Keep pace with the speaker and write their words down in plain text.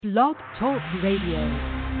Blog Talk Radio.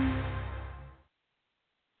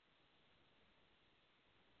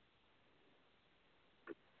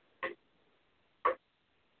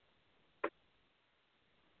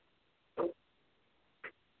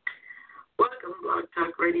 Welcome, Blog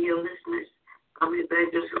Talk Radio listeners. I'm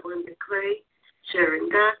Evangelist Linda Clay, sharing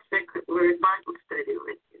God's sacred word Bible study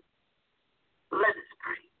with you. Let us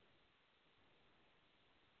pray.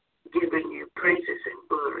 Giving you praises and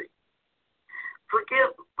glory.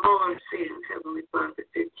 Forgive all our sins, Heavenly Father,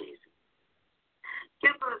 through Jesus.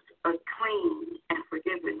 Give us a clean and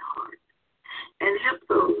forgiving heart, and help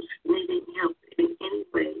those needing help in any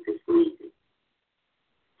way that's needed.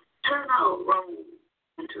 Turn our wrong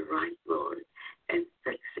into right, Lord, and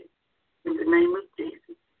fix it in the name of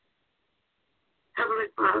Jesus.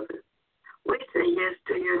 Heavenly Father, we say yes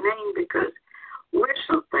to your name because we're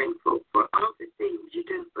so thankful for all the things you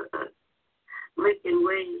do for us, making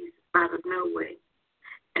ways out of no way.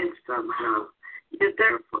 And somehow you're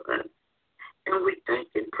there for us. And we thank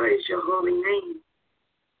and praise your holy name.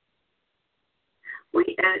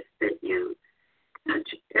 We ask that you touch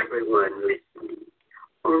everyone listening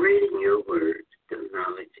or reading your word through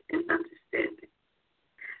knowledge and understanding.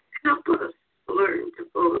 Help us learn to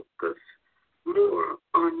focus more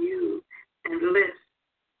on you and less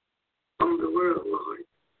on the world, Lord.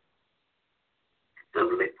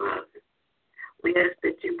 Heavenly Father, we ask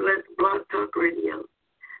that you bless Blog Talk Radio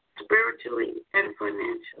spiritually and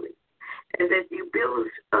financially, and that you build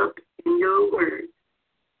us up in your word.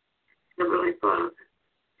 Heavenly Father,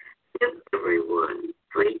 give everyone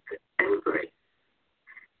faith and grace.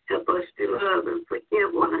 Help us to love and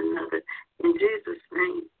forgive one another. In Jesus'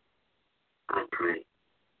 name, I pray.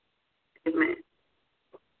 Amen.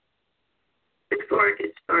 Before I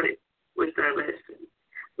get started with our lesson,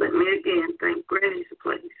 let me again thank Granny's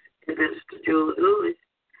Place and Mr. Jewel Lewis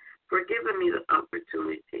for giving me the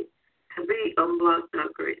opportunity to be on Blog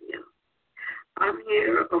Talk Radio. I'm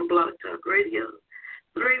here on Blog Talk Radio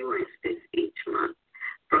 3 Wednesdays each month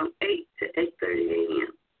from 8 to 8:30 a.m.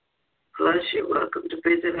 Plus, you're welcome to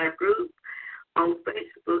visit our group on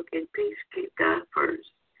Facebook at Peace Keep God First.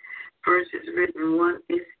 First is written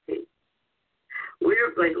 1ST.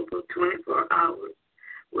 We're available 24 hours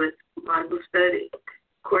with Bible study,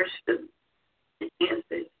 questions, and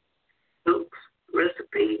answers, books,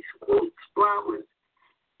 recipes, quotes, flowers,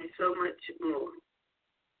 and so much more.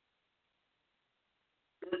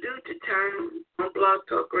 So due to time on Blog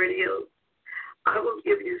Talk Radio, I will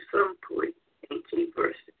give you some points and key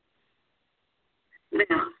verses.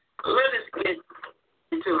 Now, let us get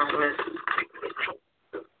into our lesson.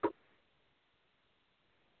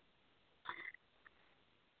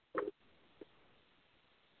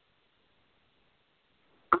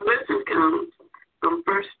 Our lesson comes from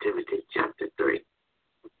 1 Timothy chapter 3.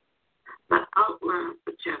 The outline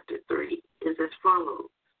for chapter 3 is as follows.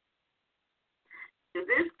 In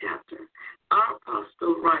this chapter, our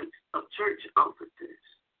apostle writes of church officers,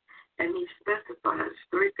 and he specifies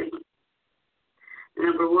 3 things.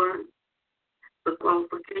 Number 1, the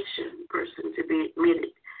qualification person to be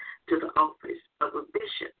admitted to the office of a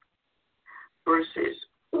bishop, verses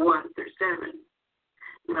 1 through 7.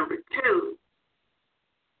 Number 2,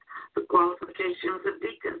 the qualifications of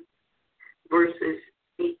deacons, verses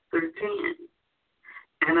 8 through 10,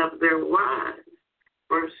 and of their wives,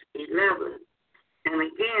 verse 11, and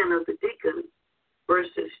again of the deacons,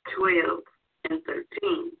 verses 12 and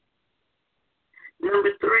 13.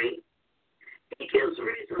 Number 3, he gives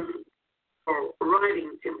reasons for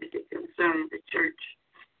writing Timothy concerning the church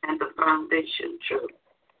and the foundation truth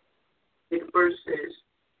in verses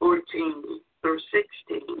 14 through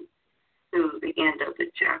 16 to the end of the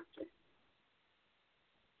chapter.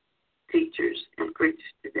 Teachers and preachers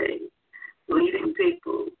today leading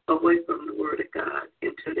people away from the Word of God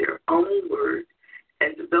into their own word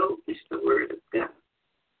as though it's the Word of God.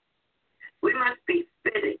 We must be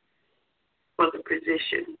fitted for the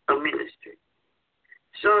position of ministry.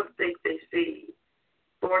 Some think they see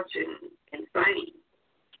fortune and fame,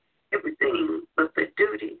 everything but the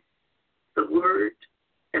duty, the word,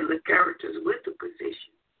 and the characters with the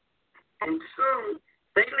position. And soon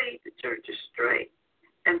they lead the church astray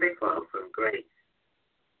and they fall from grace.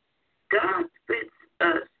 God fits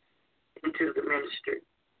us into the ministry.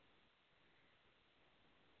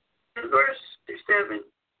 In verse 7,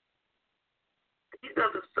 these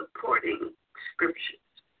are the supporting scriptures.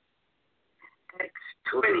 Acts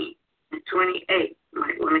 20 and 28. You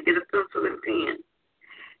might want to get a pencil and pen.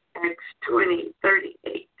 Acts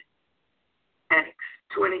 20:38. Acts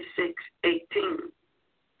 26:18.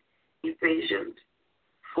 Ephesians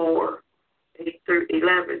 4:8 through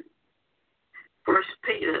 11. 1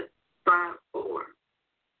 Peter 5:4.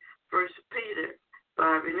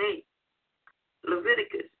 8,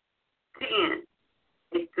 Leviticus 10,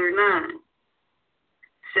 8 through 9,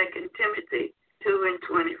 2 Timothy 2 and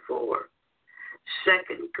 24,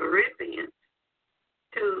 2 Corinthians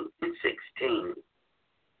 2 and 16,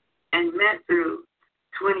 and Matthew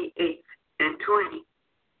 28 and 20.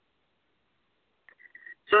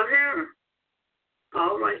 So here,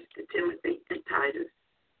 Paul writes to Timothy and Titus,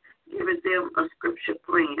 giving them a scripture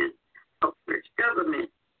plan of church government,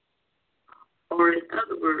 or in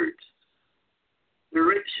other words,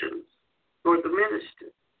 directions for the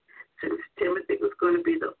minister, since Timothy was going to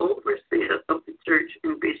be the overseer of the church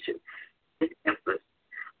and bishop in Ephesus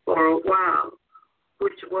for a while,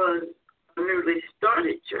 which was a newly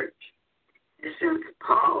started church. And since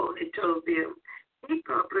Paul had told them he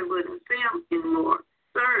probably wouldn't see them in more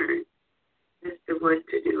concern as to what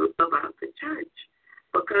to do about the church,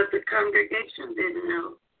 because the congregation didn't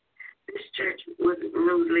know this church was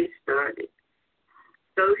newly started.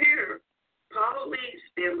 So here, Paul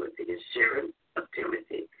leaves them with the assurance of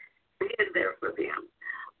Timothy being there for them,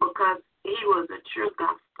 because he was a true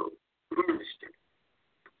gospel minister.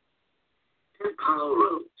 And Paul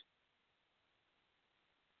wrote,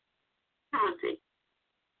 Timothy,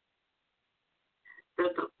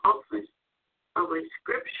 that the office of a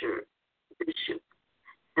scripture bishop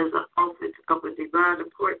is an office of a divine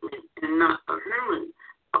appointment and not a human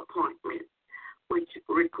appointment, which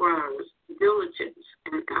requires diligence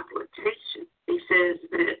and application. He says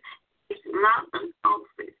that it's not an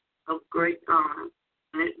office of great honor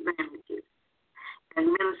and advantages, and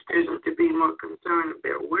ministers are to be more concerned of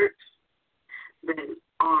their works than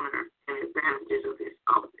honor and advantages of his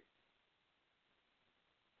office.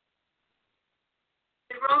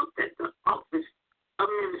 He wrote that the office of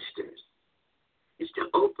ministers is to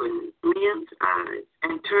open men's eyes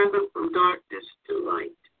and turn them from darkness to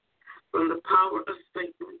light, from the power of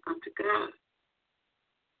Satan unto God.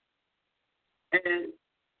 And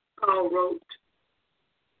Paul wrote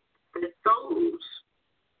that those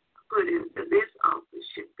put into this office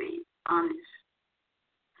should be honest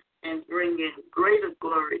and bringing greater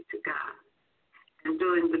glory to God and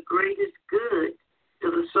doing the greatest good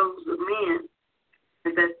to the souls of men,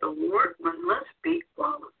 and that the workman must be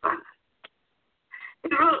qualified. He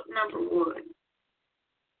wrote, number 1,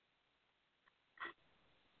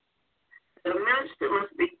 the minister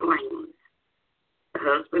must be blameless, the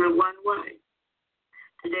husband of one wife.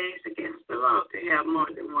 Today it's against the law to have more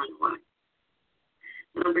than one wife.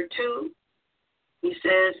 Number 2, he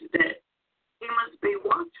says that he must be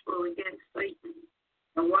watchful against Satan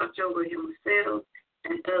and watch over himself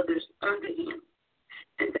and others under him,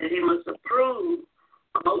 and that he must approve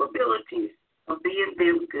all abilities of being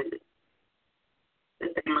them good,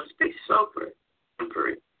 that they must be sober,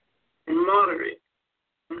 temperate, and moderate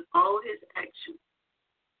in all his actions.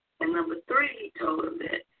 And number 3, he told him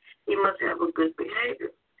that he must have a good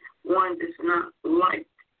behavior, one that's not light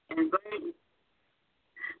and vain.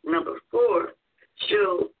 Number 4,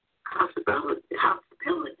 show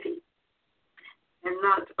hospitality and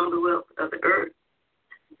not on the wealth of the earth.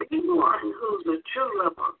 Be one who's a true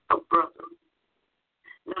lover of brothers.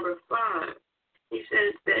 Number 5, he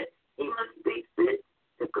says that he must be fit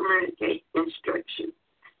to communicate instruction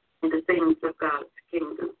in the things of God's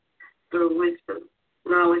kingdom through wisdom,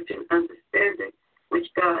 knowledge, and understanding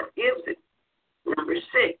which God gives him. Number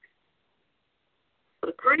 6,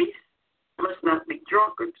 the priests must not be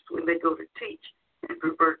drunkards when they go to teach and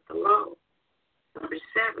pervert the law. Number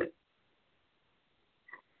 7,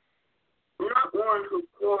 not one who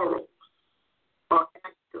quarrels or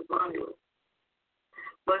acts of violence,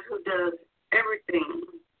 but who does everything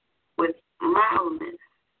with mildness,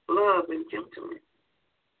 love, and gentleness,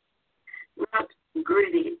 not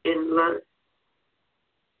greedy in lust.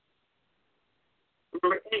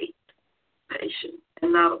 Number 8, patient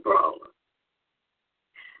and not a brawler.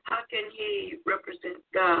 How can he represent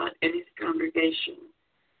God and his congregation?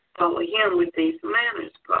 Follow him with these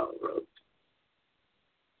manners, Paul wrote.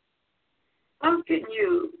 How can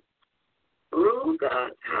you rule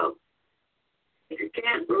God's house if you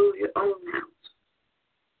can't rule your own house?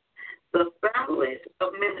 The families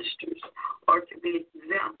of ministers are to be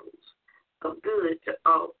examples of good to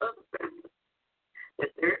all other families,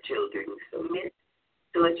 that their children submit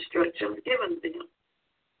to instructions given them.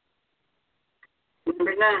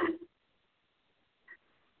 Number 9,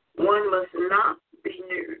 one must not be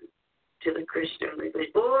new to the Christian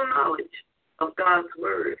religion, full knowledge of God's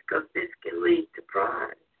word, because this can lead to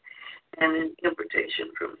pride and an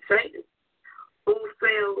interpretation from Satan, who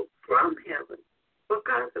fell from heaven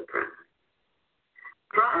because of pride.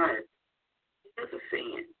 Pride is a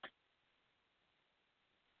sin.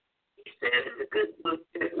 He said in the good book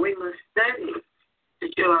that we must study to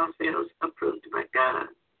show ourselves approved by God.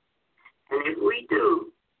 And if we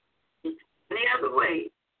do in any other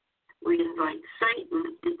way, we invite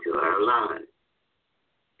Satan into our lives.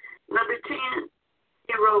 Number 10,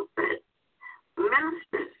 he wrote that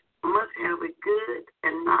ministers must have a good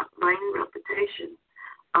and not vain reputation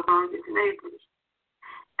among his neighbors.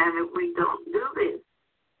 And if we don't do this,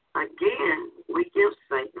 again, we give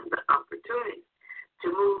Satan the opportunity to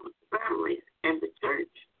move families in the church.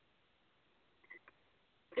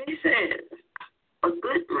 He says, a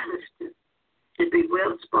good minister should be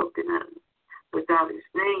well spoken of without his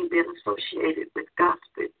name being associated with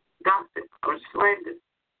gossip or slander.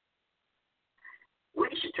 We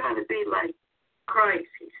should try to be like Christ,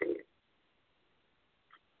 he said.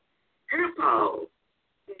 Here Paul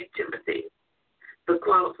gave Timothy the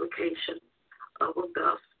qualifications of a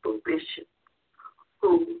gospel bishop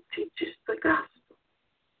who teaches the gospel.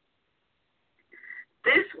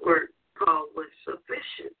 This work Paul was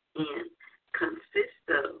sufficient in consists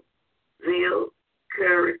of zeal,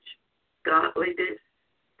 courage, godliness,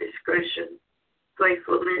 discretion,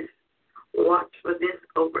 faithfulness, watchfulness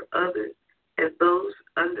over others and those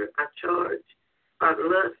under our charge, our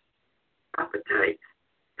lusts, appetites,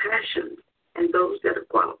 passions, and those that are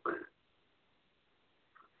qualified.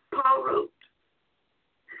 Paul wrote,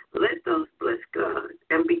 let those bless God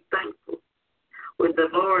and be thankful when the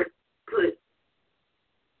Lord put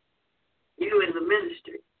you in the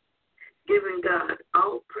ministry, giving God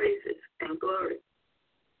all praises and glory.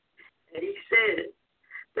 And he said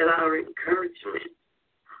that our encouragement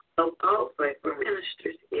of all faithful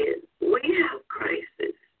ministers is, we have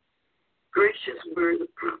Christ's gracious word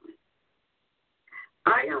of promise.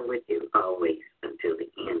 I am with you always until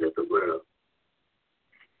the end of the world.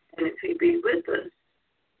 And if he be with us,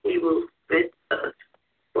 he will fit us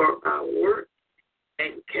for our work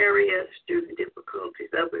and carry us through the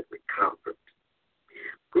difficulties of it with comfort,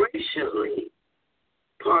 graciously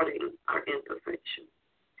parting our imperfection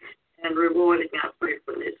and rewarding our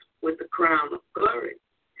faithfulness with the crown of glory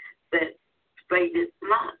that fadeth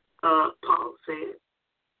not, Paul said.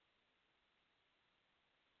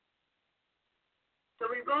 So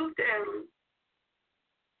we move down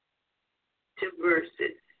to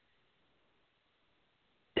verses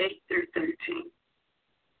 8 through 13.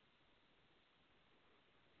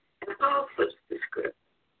 And Paul flips the script.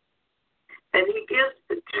 And he gives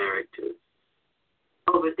the characters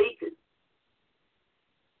of a deacon.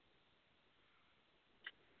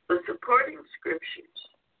 The supporting scriptures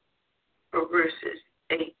for verses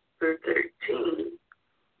 8 through 13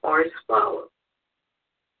 are as follows.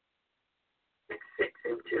 Acts 6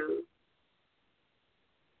 and 2,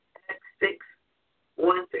 Acts 6,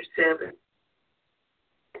 1 through 7,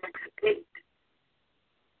 Acts 8,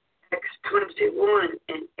 Acts 21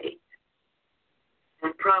 and 8,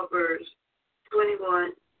 and Proverbs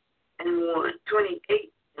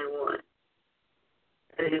 28 and 1.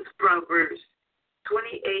 That is Proverbs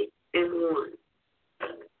 28 and 1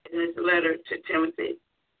 in his letter to Timothy.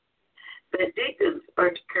 That deacons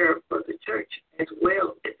are to care for the church as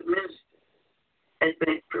well as ministers, and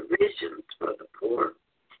make provisions for the poor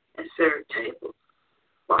and serve tables,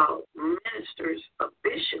 while ministers of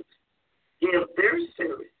bishops give their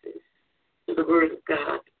services to the Word of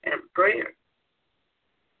God and prayer.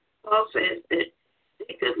 Paul says that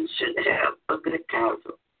deacons should have a good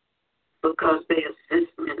counsel because they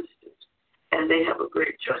assist ministers and they have a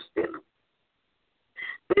great trust in them.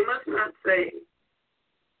 They must not say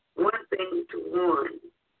one thing to one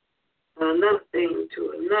and another thing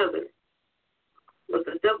to another with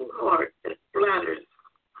a double heart that flatters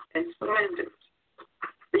and slanders.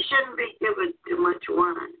 They shouldn't be given too much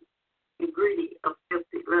wine and greedy of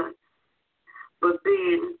filthy lust, but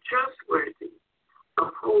being trustworthy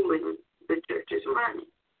of holding the church's money.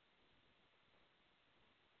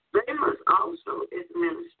 They must also, as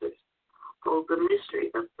ministers, hold the mystery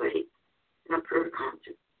of faith in a pure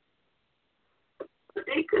conscience. The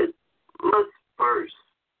deacon must first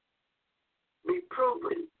be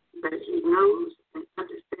proven that he knows and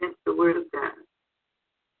understands the Word of God.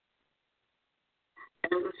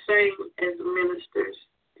 And the same as ministers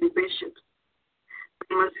and bishops,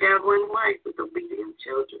 they must have one wife with obedient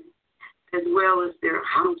children, as well as their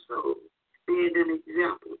household, being an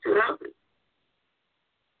example to others.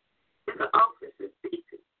 In the office of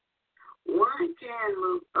deacon, one can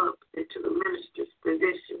move up into the minister's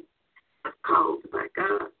position as called by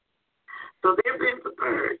God. So they're being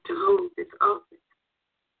prepared to hold this office.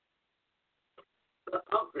 The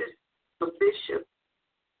office of bishop,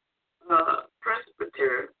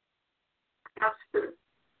 presbyter, pastor,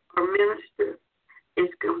 or minister is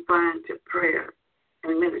confined to prayer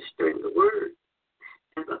and ministering the word.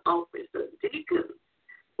 And the office of deacon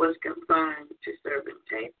was confined to serving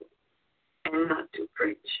tables and not to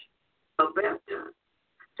preach or baptize,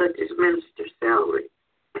 such as minister salary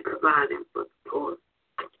and providing for the poor.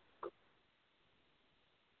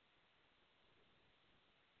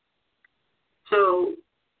 So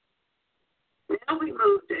now we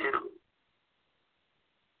move down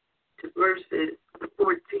to verses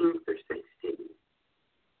 14 through 16.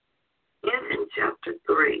 In chapter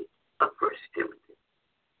 3 of 1 Timothy,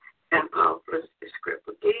 and Paul flips the script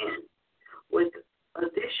again with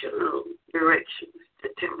additional directions to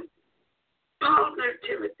Timothy. Paul knew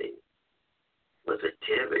Timothy was a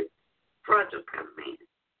timid, fragile kind of man.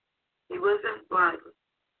 He wasn't violent,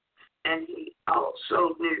 and he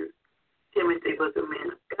also knew Timothy was a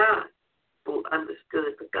man of God who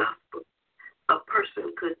understood the gospel. A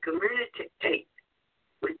person could communicate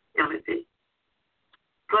with Timothy.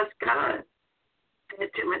 Plus, God had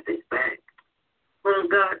Timothy's back when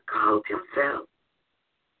God called himself.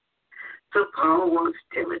 So Paul wants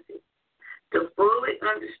Timothy to fully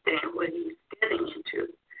understand what he's getting into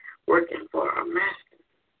working for our master.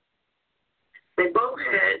 They both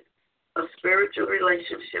had a spiritual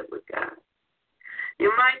relationship with God.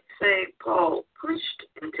 You might say Paul pushed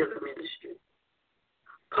into the ministry.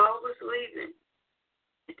 Paul was leaving,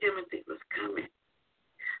 and Timothy was coming.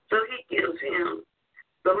 So he gives him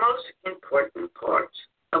the most important parts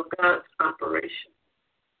of God's operation.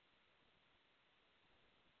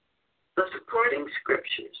 The supporting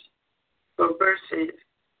scriptures for verses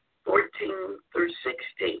 14 through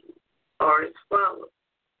 16 are as follows.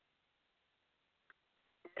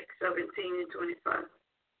 Acts 17 and 25,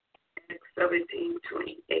 Acts 17,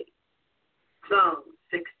 28, Psalm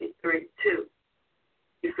 63, 2,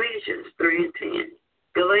 Ephesians 3 and 10,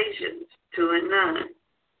 Galatians 2 and 9,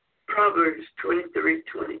 Proverbs 23,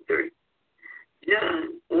 23,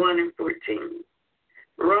 John 1 and 14,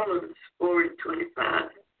 Romans 4 and 25,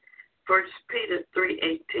 1 Peter 3,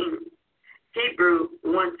 18, Hebrew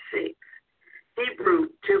 1, 6, Hebrew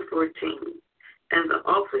 2, 14, and the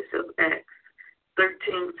office of Acts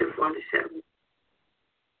 13 to 47.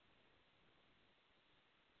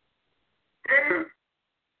 There,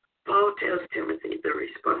 Paul tells Timothy the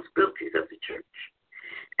responsibilities of the church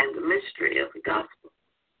and the mystery of the gospel.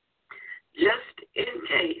 Just in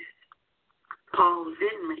case Paul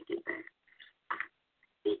didn't make it back,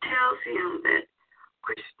 he tells him that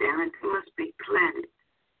Christianity must be planted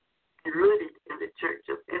and rooted in the church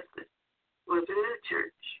of Ephesus, was a new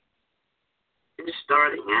church. It's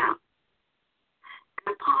starting out.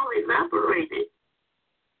 And Paul elaborated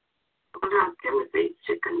on how Timothy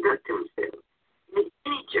should conduct himself in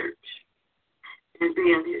any church and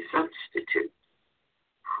being his substitute,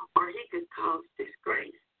 or he could cause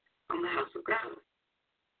disgrace on the house of God.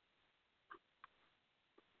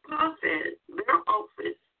 Paul said their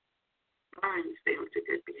office binds them to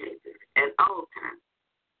good behavior at all times.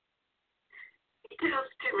 He tells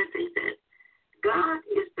Timothy that God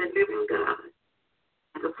is the living God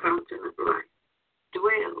and the fountain of life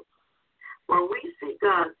dwells where we see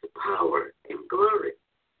God's power and glory,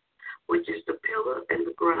 which is the pillar and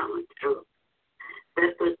the ground of truth,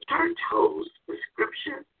 that the church holds the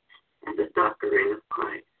scripture and the doctrine of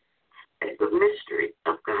Christ as the mystery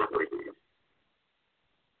of godliness.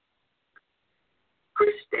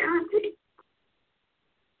 Christianity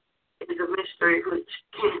is a mystery which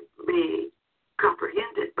can't be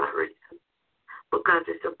comprehended by reason because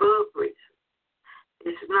it's above reason.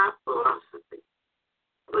 It's not philosophy,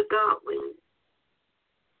 but godliness,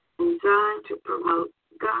 designed to promote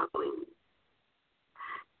godliness.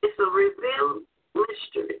 It's a revealed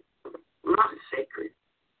mystery, not a secret.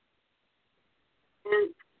 And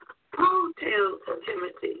Paul tells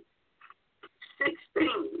Timothy 6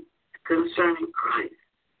 things concerning Christ,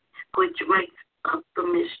 which makes up the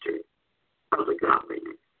mystery of the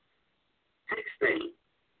godliness. 6 things.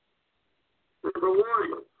 Number 1,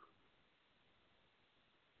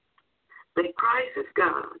 that Christ is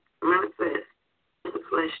God, manifest in the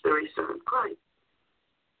flesh through his Son Christ.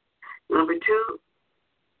 Number 2,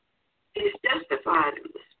 he's justified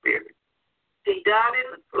in the Spirit. He died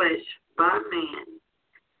in the flesh by man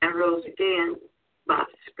and rose again by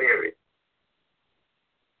the Spirit.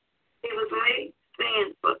 He was made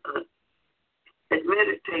sin for us and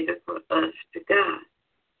meditated for us to God.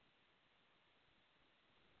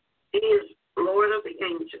 He is Lord of the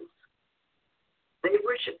angels. They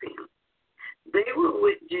worship him. They were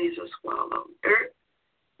with Jesus while on earth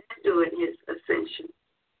and doing his ascension.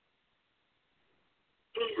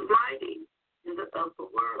 He's mighty in the upper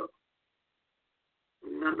world.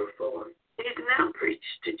 Number 4, he's now preached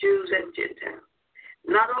to Jews and Gentiles,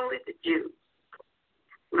 not only the Jews.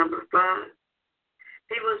 Number 5,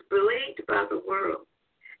 he was believed by the world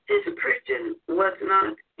His preaching was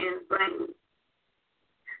not in vain.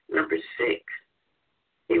 Number 6,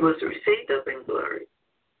 he was received up in glory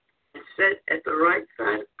and set at the right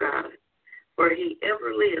side of God, where he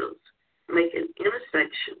ever lives, making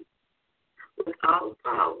intercession with all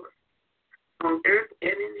power on earth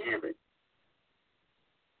and in heaven.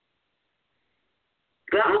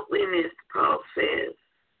 Godliness, Paul says,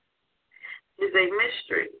 is a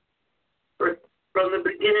mystery from the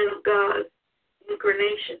beginning of God's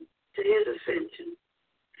incarnation to his ascension,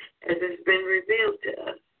 as it's been revealed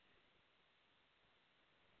to us.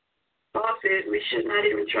 Paul says we should not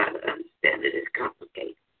even try to understand it. It's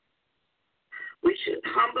complicated. We should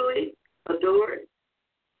humbly adore it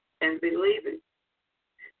and believe it,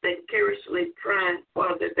 vicariously pray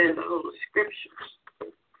farther than the Holy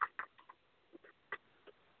Scriptures.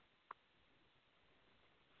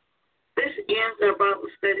 This ends our Bible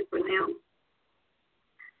study for now.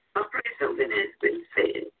 I pray something has been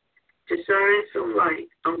said to shine some light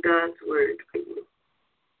on God's Word for you.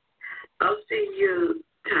 I'll see you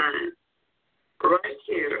time right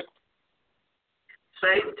here,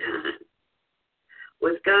 same time,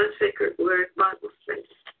 with God's Sacred Word Bible study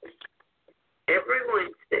every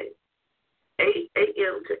Wednesday, 8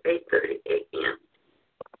 a.m. to 8:30 a.m.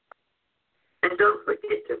 And don't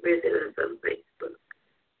forget to visit us on Facebook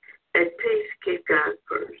at Peace Keep God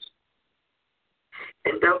First.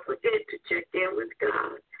 And don't forget to check in with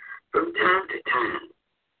God from time to time